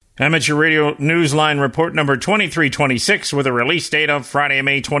Amateur Radio Newsline report number 2326 with a release date of Friday,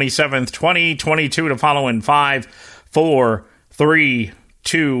 May 27th, 2022 to follow in 5, 4, 3,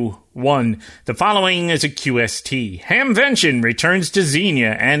 2, 1. The following is a QST. Hamvention returns to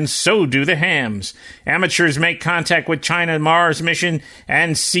Xenia, and so do the hams. Amateurs make contact with China Mars mission,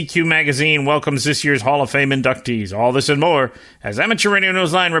 and CQ Magazine welcomes this year's Hall of Fame inductees. All this and more as Amateur Radio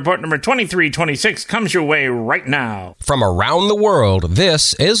Newsline report number 2326 comes your way right now. From around the world,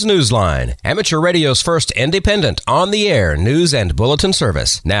 this is Newsline, Amateur Radio's first independent, on-the-air news and bulletin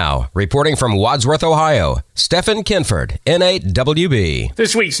service. Now, reporting from Wadsworth, Ohio, Stephen Kinford, N8WB.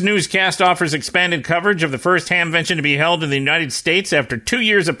 This week's newscast offers expanded coverage of the first Hamvention to be held in the United States after 2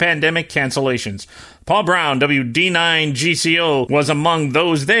 years of pandemic cancellations. Paul Brown, WD9GCO, was among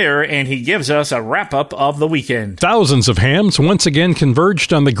those there, and he gives us a wrap-up of the weekend. Thousands of hams once again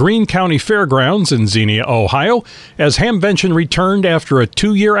converged on the Greene County Fairgrounds in Xenia, Ohio, as Hamvention returned after a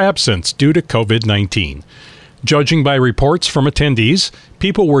 2-year absence due to COVID-19. Judging by reports from attendees,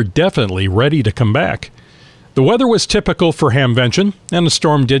 people were definitely ready to come back. The weather was typical for Hamvention, and a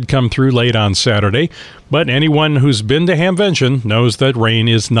storm did come through late on Saturday, but anyone who's been to Hamvention knows that rain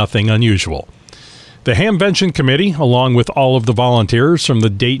is nothing unusual. The Hamvention Committee, along with all of the volunteers from the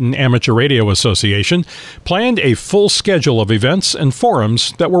Dayton Amateur Radio Association, planned a full schedule of events and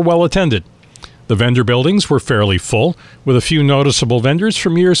forums that were well attended. The vendor buildings were fairly full, with a few noticeable vendors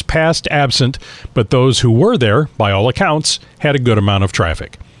from years past absent, but those who were there, by all accounts, had a good amount of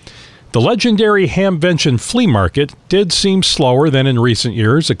traffic. The legendary Hamvention Flea Market did seem slower than in recent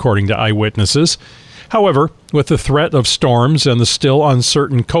years, according to eyewitnesses. However, with the threat of storms and the still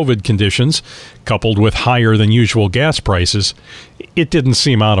uncertain COVID conditions, coupled with higher than usual gas prices, it didn't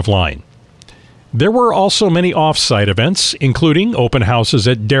seem out of line. There were also many off-site events, including open houses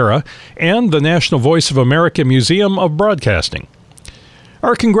at DARA and the National Voice of America Museum of Broadcasting.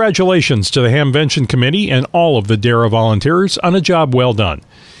 Our congratulations to the Hamvention Committee and all of the DARA volunteers on a job well done.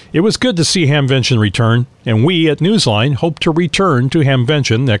 It was good to see Hamvention return, and we at Newsline hope to return to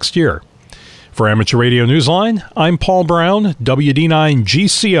Hamvention next year. For Amateur Radio Newsline, I'm Paul Brown,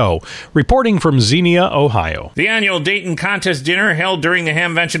 WD9GCO, reporting from Xenia, Ohio. The annual Dayton Contest Dinner held during the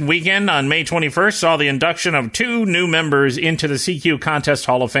Hamvention weekend on May 21st saw the induction of 2 new members into the CQ Contest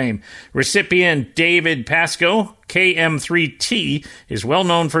Hall of Fame. Recipient David Pasco, KM3T, is well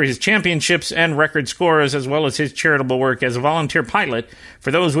known for his championships and record scores, as well as his charitable work as a volunteer pilot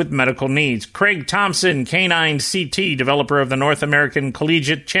for those with medical needs. Craig Thompson, K9CT, developer of the North American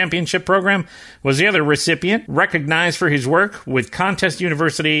Collegiate Championship Program, was the other recipient, recognized for his work with Contest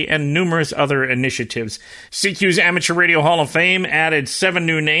University and numerous other initiatives. CQ's Amateur Radio Hall of Fame added 7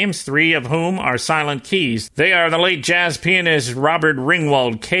 new names, 3 of whom are silent keys. They are the late jazz pianist Robert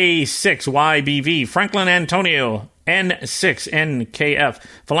Ringwald, K6YBV, Franklin Antonio, N6NKF,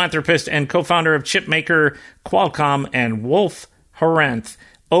 philanthropist and co-founder of chipmaker Qualcomm, and Wolf Horanth,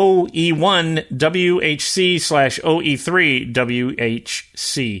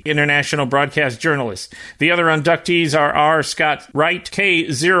 OE1WHC/OE3WHC, international broadcast journalist. The other inductees are R. Scott Wright,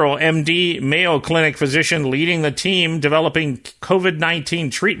 K0MD, Mayo Clinic physician leading the team developing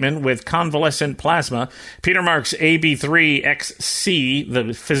COVID-19 treatment with convalescent plasma. Peter Marks, AB3XC,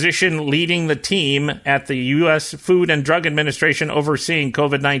 the physician leading the team at the U.S. Food and Drug Administration overseeing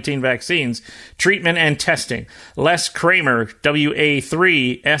COVID-19 vaccines, treatment and testing. Les Kramer,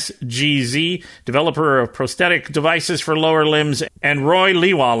 WA3SGZ, developer of prosthetic devices for lower limbs, and Roy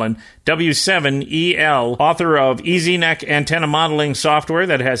Lewallen, W7EL, author of EasyNeck antenna modeling software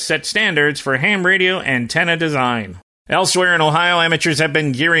that has set standards for ham radio antenna design. Elsewhere in Ohio, amateurs have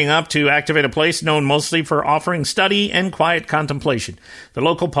been gearing up to activate a place known mostly for offering study and quiet contemplation, the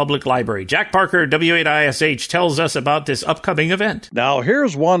local public library. Jack Parker, W8ISH, tells us about this upcoming event. Now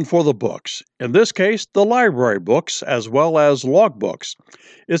here's one for the books. In this case, the library books as well as logbooks.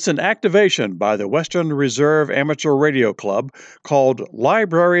 It's an activation by the Western Reserve Amateur Radio Club called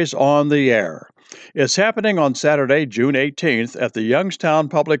Libraries on the Air. It's happening on Saturday, June 18th at the Youngstown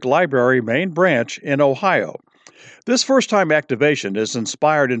Public Library main branch in Ohio. This first-time activation is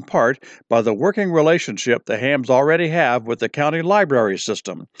inspired in part by the working relationship the hams already have with the county library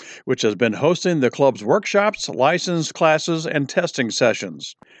system, which has been hosting the club's workshops, license classes, and testing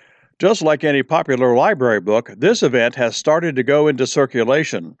sessions. Just like any popular library book, this event has started to go into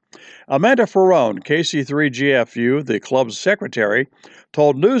circulation. Amanda Ferrone, KC3GFU, the club's secretary,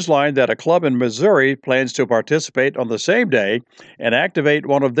 told Newsline that a club in Missouri plans to participate on the same day and activate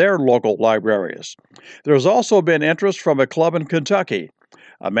one of their local libraries. There's also been interest from a club in Kentucky.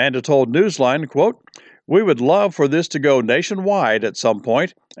 Amanda told Newsline, quote, "We would love for this to go nationwide at some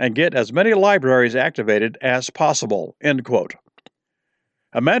point and get as many libraries activated as possible," end quote.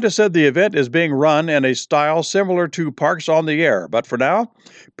 Amanda said the event is being run in a style similar to Parks on the Air, but for now,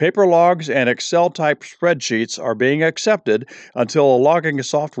 paper logs and Excel-type spreadsheets are being accepted until a logging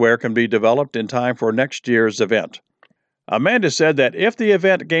software can be developed in time for next year's event. Amanda said that if the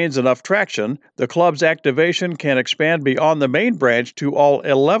event gains enough traction, the club's activation can expand beyond the main branch to all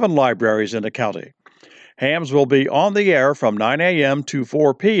 11 libraries in the county. Hams will be on the air from 9 a.m. to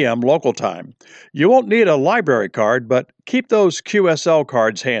 4 p.m. local time. You won't need a library card, but keep those QSL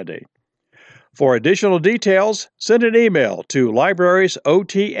cards handy. For additional details, send an email to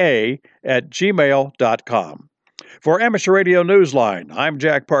librariesota@gmail.com. For Amateur Radio Newsline, I'm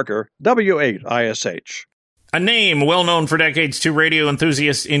Jack Parker, W8ISH. A name well known for decades to radio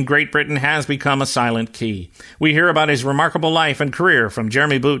enthusiasts in Great Britain has become a silent key. We hear about his remarkable life and career from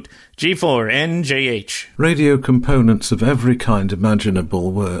Jeremy Boot, G4NJH. Radio components of every kind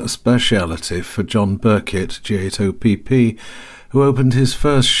imaginable were a speciality for John Burkitt, G8OPP, who opened his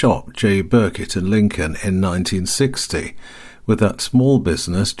first shop, J. Burkitt in Lincoln, in 1960. With that small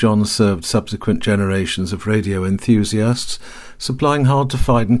business, John served subsequent generations of radio enthusiasts, supplying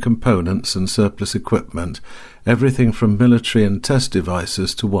hard-to-find components and surplus equipment, everything from military and test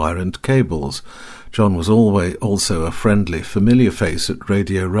devices to wire and cables. John was always also a friendly, familiar face at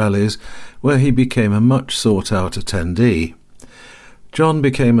radio rallies, where he became a much sought-out attendee. John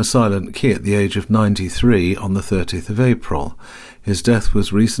became a silent key at the age of 93 on the 30th of April. His death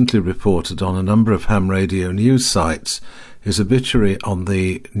was recently reported on a number of ham radio news sites. His obituary on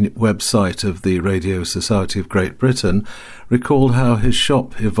the website of the Radio Society of Great Britain recalled how his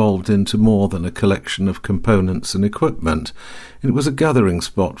shop evolved into more than a collection of components and equipment. It was a gathering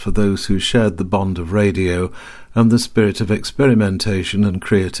spot for those who shared the bond of radio and the spirit of experimentation and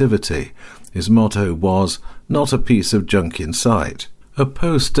creativity. His motto was, "Not a piece of junk in sight." A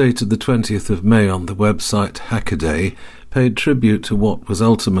post dated the 20th of May on the website Hackaday paid tribute to what was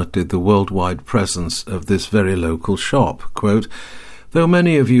ultimately the worldwide presence of this very local shop. Quote, "Though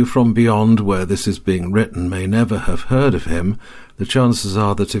many of you from beyond where this is being written may never have heard of him, the chances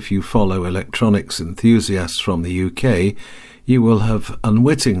are that if you follow electronics enthusiasts from the UK, you will have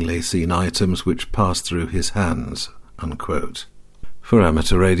unwittingly seen items which passed through his hands." Unquote. For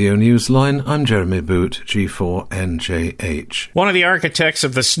Amateur Radio Newsline, I'm Jeremy Boot, G4NJH. One of the architects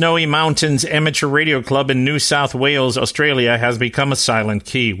of the Snowy Mountains Amateur Radio Club in New South Wales, Australia, has become a silent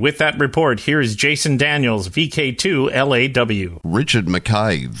key. With that report, here's Jason Daniels, VK2LAW. Richard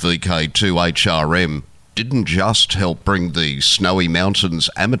Mackay, VK2HRM, didn't just help bring the Snowy Mountains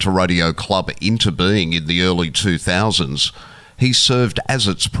Amateur Radio Club into being in the early 2000s. He served as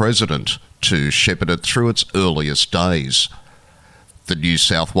its president to shepherd it through its earliest days. The New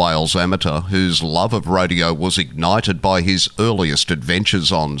South Wales amateur, whose love of radio was ignited by his earliest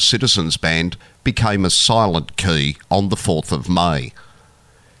adventures on Citizens Band, became a silent key on the 4th of May.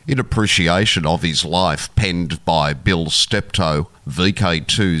 In appreciation of his life, penned by Bill Steptoe,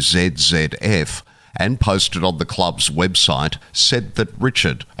 VK2ZZF, and posted on the club's website, said that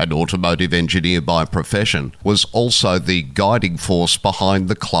Richard, an automotive engineer by profession, was also the guiding force behind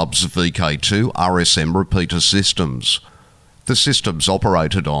the club's VK2 RSM repeater systems. The systems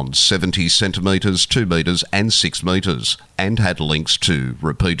operated on 70 centimetres, 2 metres and 6 metres, and had links to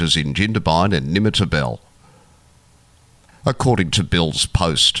repeaters in Jindabyne and Nimitabel. According to Bill's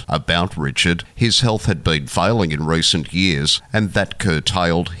post about Richard, his health had been failing in recent years, and that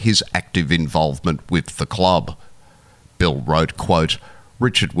curtailed his active involvement with the club. Bill wrote, quote,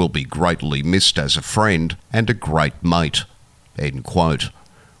 "Richard will be greatly missed as a friend and a great mate." End quote.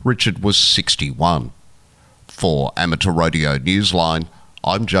 Richard was 61. For Amateur Radio Newsline,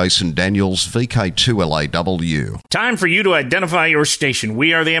 I'm Jason Daniels, VK2LAW. Time for you to identify your station.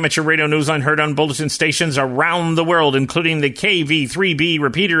 We are the Amateur Radio Newsline, heard on bulletin stations around the world, including the KV3B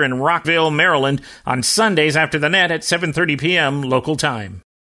repeater in Rockville, Maryland, on Sundays after the net at 7:30 p.m. local time.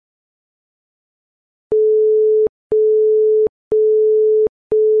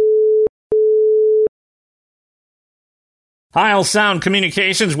 Heil Sound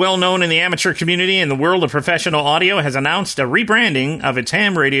Communications, well known in the amateur community and the world of professional audio, has announced a rebranding of its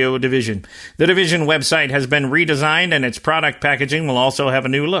ham radio division. The division website has been redesigned and its product packaging will also have a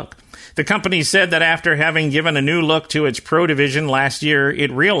new look. The company said that after having given a new look to its Pro division last year, it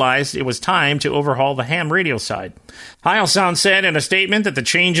realized it was time to overhaul the ham radio side. Heil Sound said in a statement that the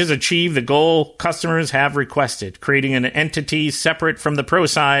changes achieve the goal customers have requested, creating an entity separate from the Pro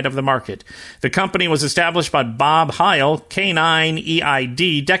side of the market. The company was established by Bob Heil,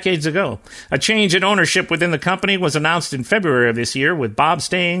 K9EID, decades ago. A change in ownership within the company was announced in February of this year, with Bob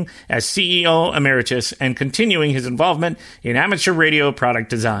staying as CEO Emeritus and continuing his involvement in amateur radio product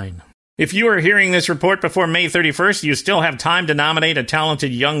design. If you are hearing this report before May 31st, you still have time to nominate a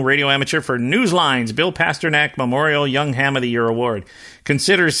talented young radio amateur for Newsline's Bill Pasternak Memorial Young Ham of the Year Award.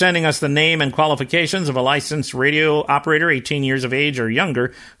 Consider sending us the name and qualifications of a licensed radio operator 18 years of age or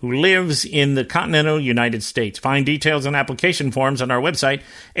younger who lives in the continental United States. Find details and application forms on our website,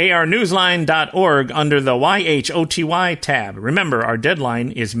 arnewsline.org, under the YHOTY tab. Remember, our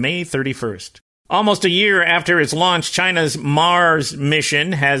deadline is May 31st. Almost a year after its launch, China's Mars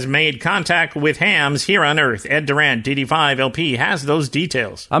mission has made contact with hams here on Earth. Ed Durant, DD5LP, has those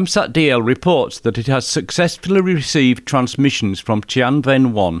details. AMSAT-DL reports that it has successfully received transmissions from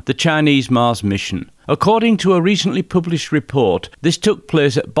Tianwen-1, the Chinese Mars mission. According to a recently published report, this took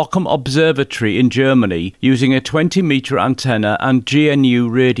place at Bochum Observatory in Germany using a 20-metre antenna and GNU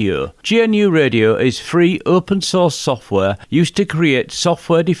radio. GNU radio is free open-source software used to create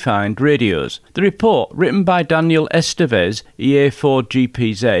software-defined radios. The report, written by Daniel Estevez,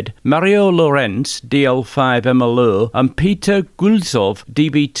 EA4GPZ, Mario Lorenz, DL5MLO, and Peter Gulzov,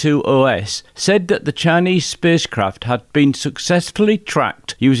 DB2OS, said that the Chinese spacecraft had been successfully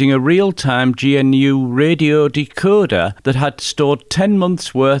tracked using a real-time GNU radio decoder that had stored 10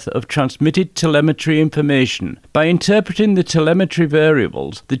 months' worth of transmitted telemetry information. By interpreting the telemetry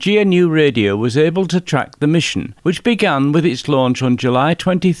variables, the GNU radio was able to track the mission, which began with its launch on July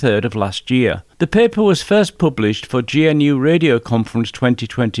 23rd of last year. The paper was first published for GNU Radio Conference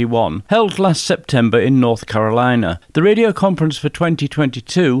 2021, held last September in North Carolina. The radio conference for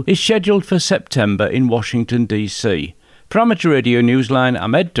 2022 is scheduled for September in Washington, D.C. For Amateur Radio Newsline,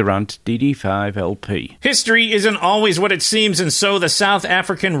 I'm Ed Durant, DD5LP. History isn't always what it seems, and so the South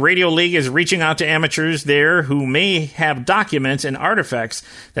African Radio League is reaching out to amateurs there who may have documents and artifacts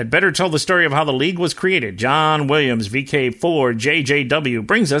that better tell the story of how the league was created. John Williams, VK4JJW,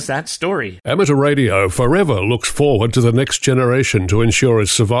 brings us that story. Amateur radio forever looks forward to the next generation to ensure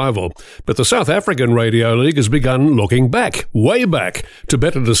its survival. But the South African Radio League has begun looking back, way back, to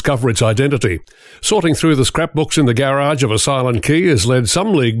better discover its identity. Sorting through the scrapbooks in the garage of a silent key has led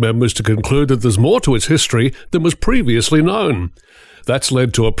some league members to conclude that there's more to its history than was previously known. That's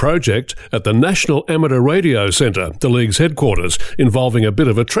led to a project at the National Amateur Radio Centre, the league's headquarters, involving a bit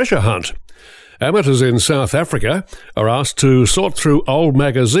of a treasure hunt. Amateurs in South Africa are asked to sort through old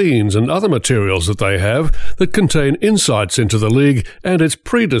magazines and other materials that they have that contain insights into the league and its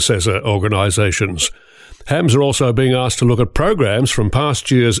predecessor organisations. Hams are also being asked to look at programs from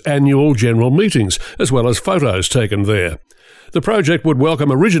past year's annual general meetings, as well as photos taken there. The project would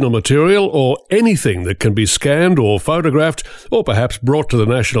welcome original material or anything that can be scanned or photographed or perhaps brought to the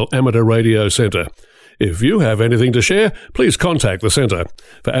National Amateur Radio Centre. If you have anything to share, please contact the centre.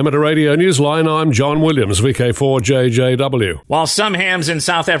 For Amateur Radio Newsline, I'm John Williams, VK4JJW. While some hams in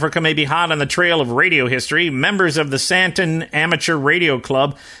South Africa may be hot on the trail of radio history, members of the Sandton Amateur Radio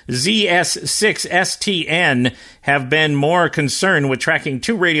Club, ZS6STN, have been more concerned with tracking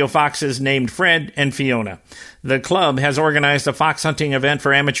two radio foxes named Fred and Fiona. The club has organized a fox hunting event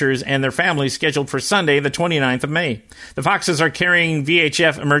for amateurs and their families scheduled for Sunday, the 29th of May. The foxes are carrying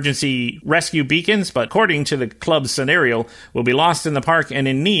VHF emergency rescue beacons, but according to the club's scenario, will be lost in the park and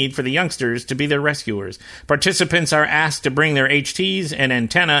in need for the youngsters to be their rescuers. Participants are asked to bring their HTs and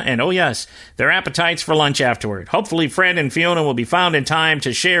antenna and, oh yes, their appetites for lunch afterward. Hopefully Fred and Fiona will be found in time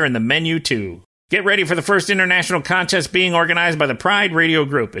to share in the menu too. Get ready for the first international contest being organized by the Pride Radio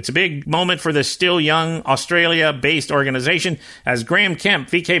Group. It's a big moment for this still young Australia-based organization, as Graham Kemp,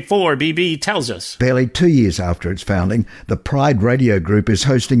 VK4BB, tells us. Barely 2 years after its founding, the Pride Radio Group is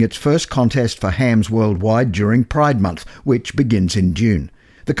hosting its first contest for hams worldwide during Pride Month, which begins in June.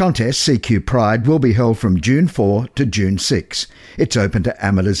 The contest, CQ Pride, will be held from June 4 to June 6. It's open to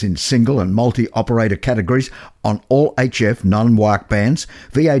amateurs in single and multi-operator categories on all HF non-WARC bands,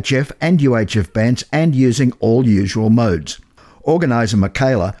 VHF and UHF bands, and using all usual modes. Organiser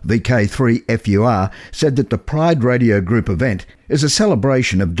Michaela, VK3FUR, said that the Pride Radio Group event is a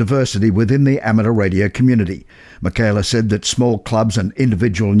celebration of diversity within the amateur radio community. Michaela said that small clubs and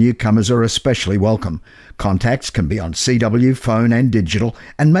individual newcomers are especially welcome. Contacts can be on CW, phone and digital,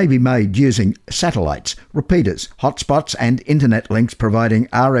 and may be made using satellites, repeaters, hotspots and internet links, providing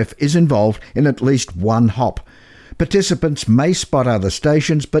RF is involved in at least one hop. Participants may spot other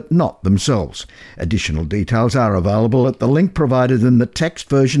stations, but not themselves. Additional details are available at the link provided in the text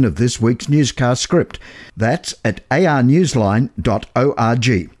version of this week's newscast script. That's at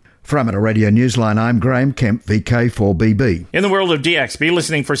arnewsline.org. For Amateur Radio Newsline, I'm Graham Kemp, VK4BB. In the world of DX, be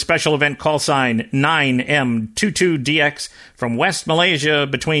listening for special event call sign 9M22DX from West Malaysia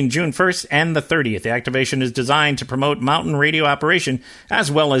between June 1st and the 30th. The activation is designed to promote mountain radio operation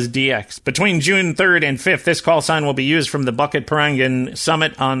as well as DX. Between June 3rd and 5th, this call sign will be used from the Bukit Perangan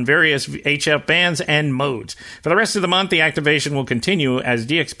Summit on various HF bands and modes. For the rest of the month, the activation will continue as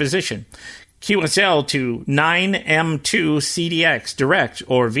DX position. QSL to 9M2CDX direct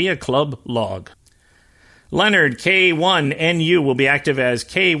or via club log. Leonard K1NU will be active as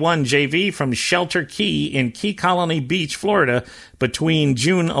K1JV from Shelter Key in Key Colony Beach, Florida, between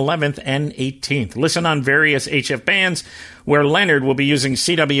June 11th and 18th. Listen on various HF bands where Leonard will be using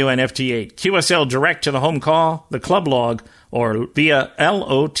CW and FT8. QSL direct to the home call, the club log, or via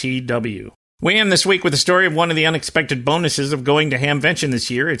LOTW. We end this week with a story of one of the unexpected bonuses of going to Hamvention this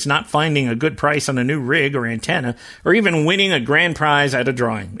year. It's not finding a good price on a new rig or antenna, or even winning a grand prize at a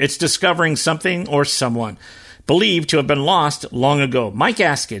drawing. It's discovering something or someone believed to have been lost long ago. Mike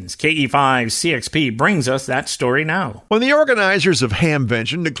Askins, KE5CXP, brings us that story now. When the organizers of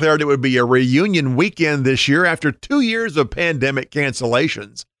Hamvention declared it would be a reunion weekend this year after 2 years of pandemic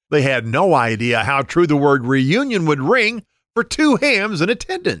cancellations, they had no idea how true the word reunion would ring for two hams in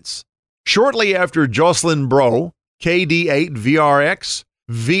attendance. Shortly after Jocelyn Bro, KD8VRX,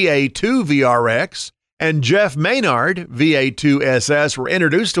 VA2VRX, and Jeff Maynard, VA2SS, were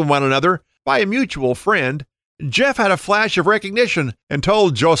introduced to one another by a mutual friend, Jeff had a flash of recognition and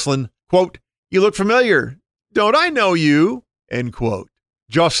told Jocelyn, quote, "You look familiar. Don't I know you?" End quote.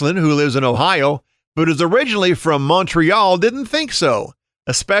 Jocelyn, who lives in Ohio, but is originally from Montreal, didn't think so,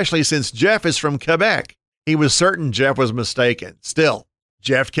 especially since Jeff is from Quebec. He was certain Jeff was mistaken. Still,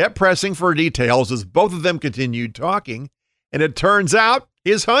 Jeff kept pressing for details as both of them continued talking, and it turns out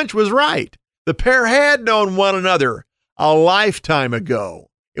his hunch was right. The pair had known one another a lifetime ago.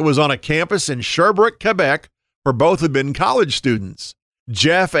 It was on a campus in Sherbrooke, Quebec, where both had been college students.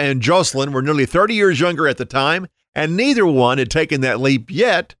 Jeff and Jocelyn were nearly 30 years younger at the time, and neither one had taken that leap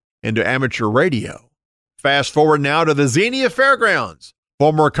yet into amateur radio. Fast forward now to the Xenia Fairgrounds.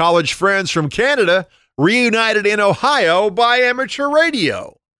 Former college friends from Canada reunited in Ohio by amateur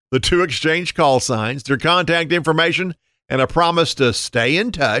radio. The two exchanged call signs, their contact information, and a promise to stay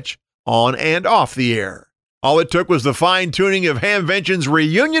in touch on and off the air. All it took was the fine-tuning of Hamvention's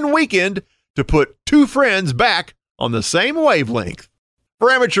reunion weekend to put two friends back on the same wavelength.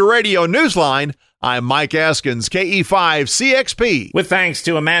 For Amateur Radio Newsline, I'm Mike Askins, KE5CXP. With thanks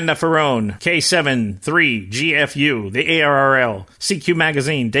to Amanda Ferrone, K73GFU, the ARRL, CQ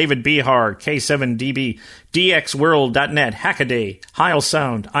Magazine, David Behar, K7DB, DXWorld.net, Hackaday, Heil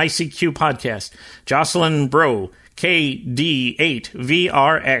Sound, ICQ Podcast, Jocelyn Bro,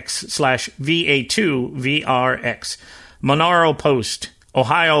 KD8VRX/VA2VRX, Monaro Post,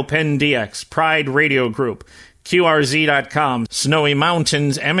 Ohio Penn DX, Pride Radio Group, QRZ.com, Snowy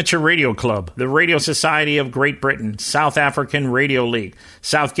Mountains Amateur Radio Club, the Radio Society of Great Britain, South African Radio League,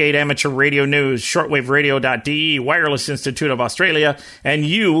 Southgate Amateur Radio News, shortwaveradio.de, Wireless Institute of Australia, and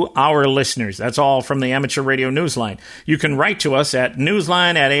you, our listeners. That's all from the Amateur Radio Newsline. You can write to us at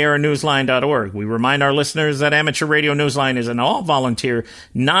newsline@arnewsline.org. We remind our listeners that Amateur Radio Newsline is an all-volunteer,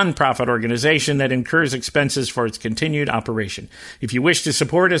 non-profit organization that incurs expenses for its continued operation. If you wish to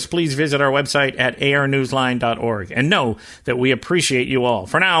support us, please visit our website at arnewsline.org. And know that we appreciate you all.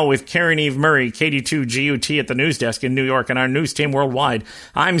 For now, with Karen Eve Murray, KD2GUT at the news desk in New York and our news team worldwide,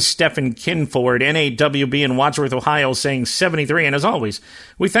 I'm Stephen Kinford, NAWB in Wadsworth, Ohio, saying 73. And as always,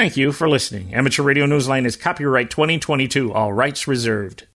 we thank you for listening. Amateur Radio Newsline is copyright 2022, all rights reserved.